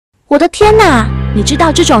我的天哪！你知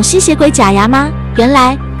道这种吸血鬼假牙吗？原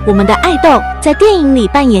来我们的爱豆在电影里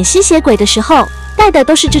扮演吸血鬼的时候戴的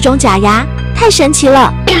都是这种假牙，太神奇了！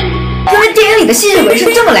原来电影里的吸血鬼是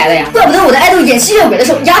这么来的呀！怪不得我的爱豆演吸血鬼的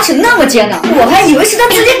时候牙齿那么尖呢，我还以为是他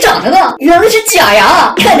自己长的呢，原来是假牙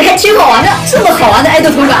啊！看着还挺好玩的，这么好玩的爱豆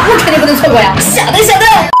同款，我肯定不能错过呀！晓得晓得。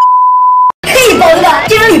嘿，宝子们，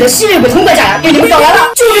电影里的吸血鬼同款假牙给你们找来了，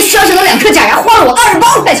就是小小的2颗假牙，花了我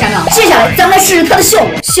28块钱呢。接下来咱们来试试它的效果，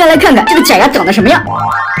先来看看这个假牙长得什么样。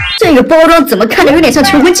这个包装怎么看着有点像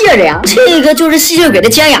求婚戒指呀？这个就是吸血鬼的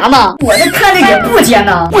尖牙吗？我这看着也不尖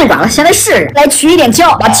呢。不管了，先来试试。来取一点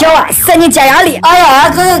胶，把胶啊塞进假牙里。哎呀，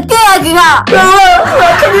哥，我肯定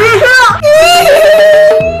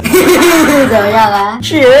是怎么样啊？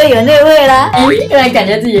是不是有内味了？突然感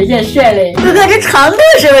觉自己变帅了。哥哥，这长度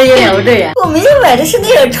是不是有点不对呀？我们买的是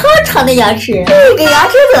那种超长的牙齿，这个牙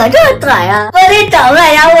齿怎么这么短呀？我得找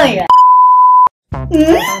卖家问问。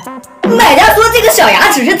买家说这个小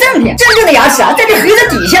牙齿是正品，真正的牙齿啊在这黑的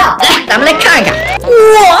底下。来，咱们来看看。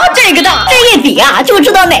哇，这个大，这一比啊就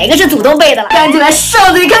知道哪个是祖宗辈的了。赶紧来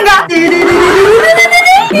上嘴看看。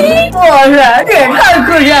哇塞，这也太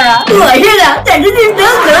酷炫了！我现在简直是人格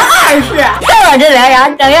2世。看我这2牙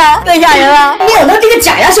怎么样？够吓人吧？没想到这个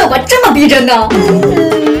假牙效果这么逼真呢。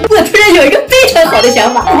我突然有一个非常好的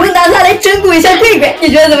想法，我们拿它来整蛊一下贵贵，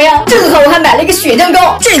你觉得怎么样？正好我还买了一个血浆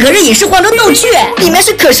膏，这可是影视化妆道具，里面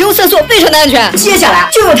是可食用色素，非常的安全。接下来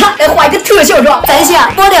就用它来画一个特效妆，咱先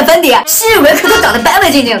抹点粉底，吸血鬼可都长得白白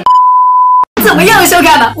净净的。怎么样，小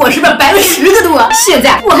凯们？我是不是白了10个度啊？现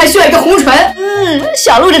在我还需要一个红唇，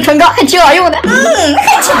小鹿这唇膏还挺好用的，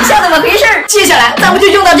还挺像那么回事儿。接下来咱们就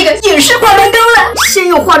用到这个影视化妆膏了，先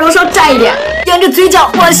用化妆霜蘸一点，沿着嘴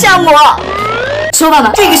角往下抹。小伙伴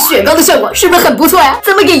们，这个雪糕的效果是不是很不错呀？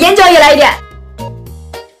咱们给眼角也来一点。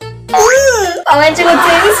画完之后真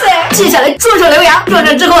帅。接下来撞上獠牙，撞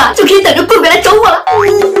上之后啊，就可以等着贵贵来找我了。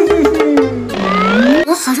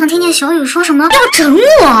我好像听见小雨说什么要整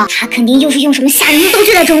我，他肯定又是用什么吓人的道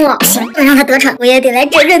具来整我。不行，不能让他得逞，我也得来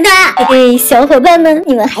整整他。嘿嘿，小伙伴们，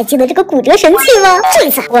你们还记得这个骨折神器吗？这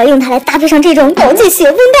次我要用它来搭配上这种道具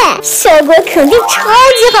雪绷带，效果肯定超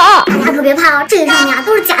级好。大家可别怕啊，这上面啊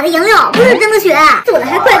都是假的颜料，不是真的雪，做的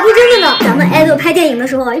还怪不真的呢。咱们爱豆拍电影的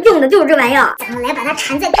时候用的就是这玩意儿，咱们来把它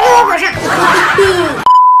缠在胳膊上。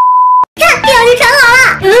看，这样就缠好了。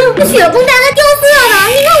雪绷带还掉色呢，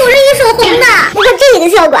你看我这一手红的。不过这个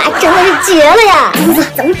效果啊，真的是绝了呀！走，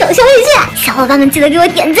咱们找小雨去。小伙伴们记得给我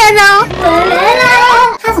点赞哦。我来了，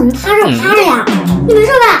他怎么趴着呀？你没事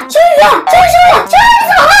吧？小雨，走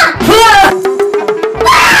了！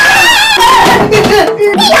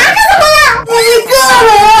你牙齿怎么了？我一个了。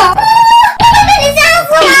被你吓死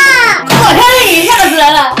了！我看被你吓死人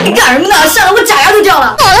了！你干什么呢？吓得我假牙都掉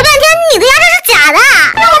了。搞了半天，你的牙齿是假的。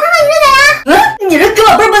让我看看你的假牙。你这胳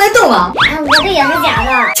膊不是不能动吗？我这也是假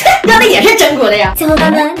的。那的也是真骨的呀。小伙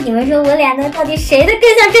伴们，你们说我俩的到底谁的更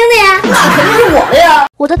像真的呀？那肯定是我的呀。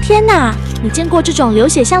我的天哪！你见过这种流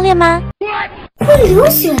血项链吗？会流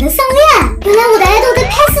血的项链，原来我的爱豆在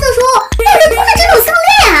拍戏的时候戴的都是这种项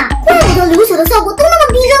链啊！怪不得流血的效果都那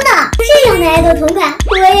么逼真呢。这样的爱豆同款，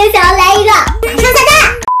我也想要来一个，马上下单！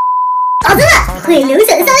宝子们，会流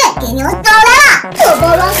血的项链给你们搞来了，这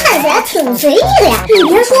包装看起来挺随意的呀。你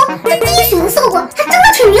别说，这滴血的效果还真的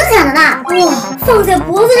挺明显的呢。哇，放在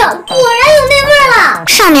脖子上果然有那味儿了。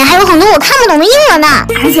上面还有很多我看不懂的英文呢，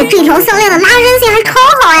而且这条项链的拉伸性还超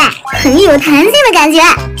好哎，很有弹性的感觉，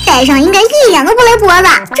戴上应该一点都不勒脖子。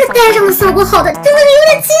这戴上的效果好的真的是有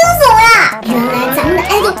点惊悚呀！原来咱们的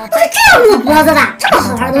爱豆都是这样抹脖子的，这么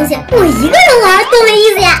好玩的东西，我一个人玩多没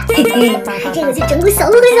意思呀！嘿嘿，拿这个去整蛊小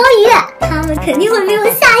鹿和小雨，他们肯定会被我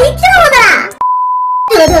吓一跳的。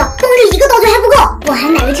对了，光这一个道具还不够，我还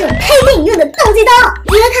买了这种拍电影用的道具刀。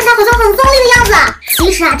别看它好像很锋利的样子，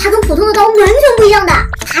其实啊，它跟普通的刀完全不一样的，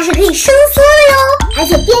它是可以伸缩的哟，而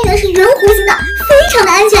且边缘是圆弧形的，非常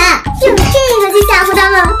的安全。用这个去吓唬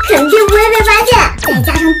他们，肯定不会被发现。再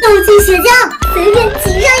加上道具血浆，随便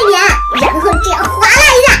挤上一点，然后这样划拉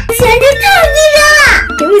一下，简直太逼真了！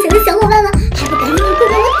流血的小伙伴们，还不赶紧给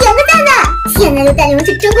我点个赞呢！现在就带你们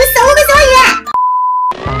去整蛊小鹿和小雨。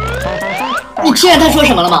你听见他说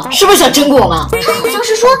什么了吗？是不是想整蛊我吗？他好像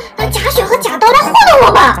是说拿假血和假刀来糊弄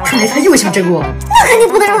我吧。看来他又想整蛊我。那肯定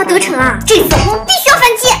不能让他得逞啊！这次我们必须要反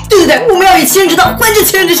击。对，我们要以其人之道还治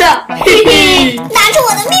其人之身。嘿嘿，拿出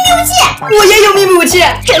我的秘密武器。我也有秘密武器，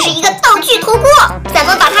这是一个道具头箍，咱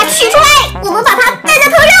们把它取出来，我们把它戴在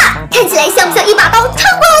头上，看起来像不像一把刀插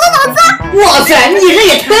过我的脑子？哇塞，你这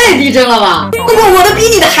也太逼真了吧？不过我的比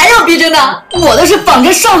你的还要逼真呢，我都是仿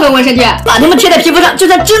真上痕纹身贴，把它们贴在皮肤上，就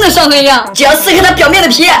像真的上痕一样。只要撕开它表面的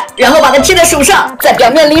皮，然后把它贴在手上，在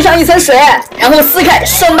表面淋上一层水，然后撕开，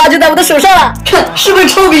伤疤就在我的手上了。看，是不是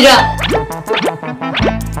超逼真？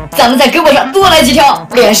咱们在胳膊上多来几条，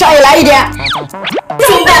脸上也来一点。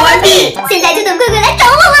装扮完毕，现在就等贵贵来找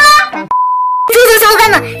我们了。猪头小伙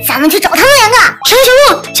伴们，咱们去找他们两个。小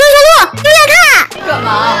鹿，你来看。干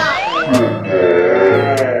嘛？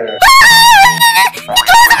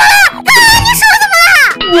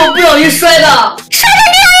我不小心摔的，摔的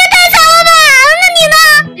越来越太惨了吧？那你呢？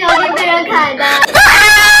要是被人砍的。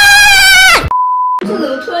这怎么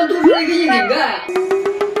突然多出了一个窨井盖啊？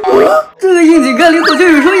这个窨井盖里好像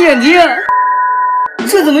有双眼睛，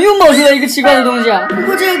这怎么又冒出来一个奇怪的东西啊？不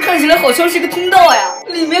过这个看起来好像是个通道呀，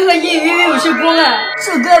里面还隐隐约约有些光暗，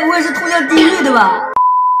这该不会是通向地狱的吧？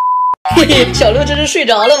嘿嘿，小鹿这是睡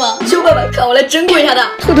着了吗？小伙伴，看我来整蛊一下他，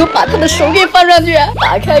偷偷把他的手给放上去，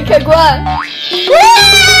打开开关。谁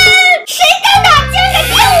干的？竟然敢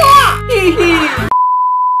电我！嘿嘿。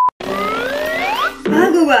啊，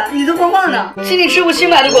乖乖，你在画画呢？请你吃我新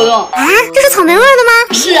买的果冻。啊，这是草莓味的吗？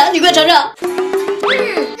是啊，你快尝尝。这怎么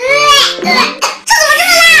这么辣？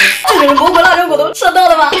这就是魔鬼辣椒果冻，上当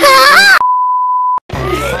了吧？气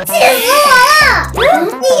死我了！你又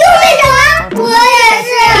被整了？我也是。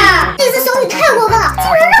这次小雨太过分了，竟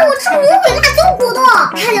然让我吃魔鬼辣椒果冻，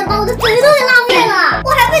差点把我的嘴都给浪费了。我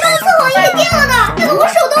还被他的测谎仪给电了呢，这个我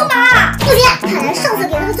手都麻。不行，看来上次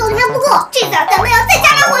给他的教训还不够，这次咱们要再加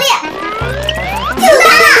大火力。就他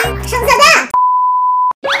了，马上下单。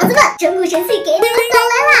宝子们，整蛊神器给你们带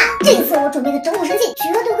来啦！这次我准备的整蛊神器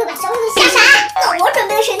绝对会把小雨给吓傻。那我准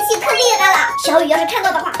备的神器可厉害了，小雨要是看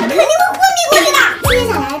到的话，他肯定会昏迷过去的。接下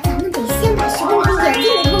来咱们得先把小雨的眼睛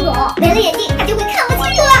给偷走，没了眼镜他就会看不清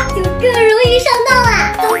楚了，就更容易上当了。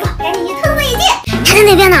走，赶紧去偷他眼镜。他在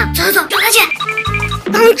那边呢，走，找他去。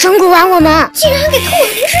刚整蛊完我们，竟然给偷我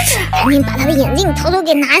的零食吃，赶紧把他的眼镜偷偷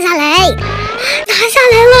给拿下来。拿下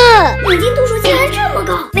来了，眼镜度数竟然这么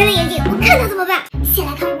高，没了眼镜我看他怎么办？先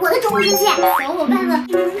来看我的整蛊神器，小伙伴们，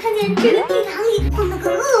你们能看见这个地毯里放了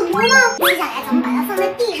个恶魔吗？接下来咱们把它放在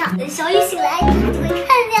地上，等小雨醒来，他就会看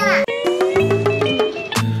见了。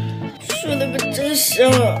睡得可真香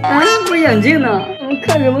啊！啊，我眼镜呢？怎么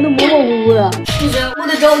看什么都模模糊糊的？不行，我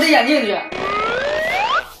得找我的眼镜去。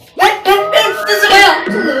这什么呀？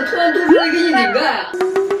这怎么突然多出了一个窨井盖啊？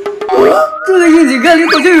这个窨井盖里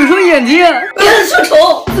好像有双眼睛。小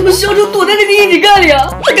丑，怎么小丑躲在这个窨井盖里啊？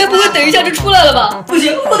他该不会等一下就出来了吧？不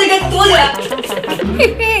行，我得赶紧躲起来。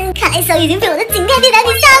看来小雨已经被我的井盖地毯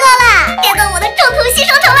给吓到了，该到我的重头戏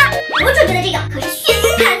上场了。我准备的这个可是眩晕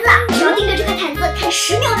毯子，只要盯着这块毯子看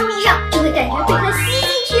10秒钟以上，就会感觉被它吸进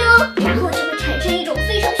去哦，然后就会产生一种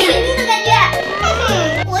非常眩晕的感觉。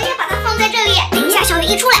我也把它放在这里，等一下小雨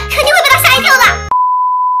一出来，肯定会被它吓一跳的。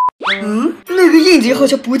那个窨井好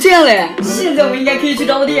像不见了耶，现在我应该可以去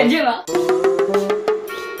找我的眼镜了。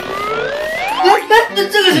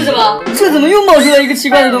这个是什么？这怎么又冒出来一个奇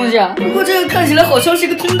怪的东西啊？不过这个看起来好像是一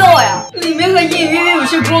个通道呀，里面还隐隐约约有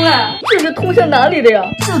些光暗，这是通向哪里的呀？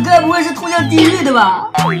这该不会是通向地狱的吧？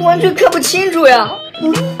完全看不清楚呀。我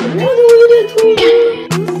有点痛。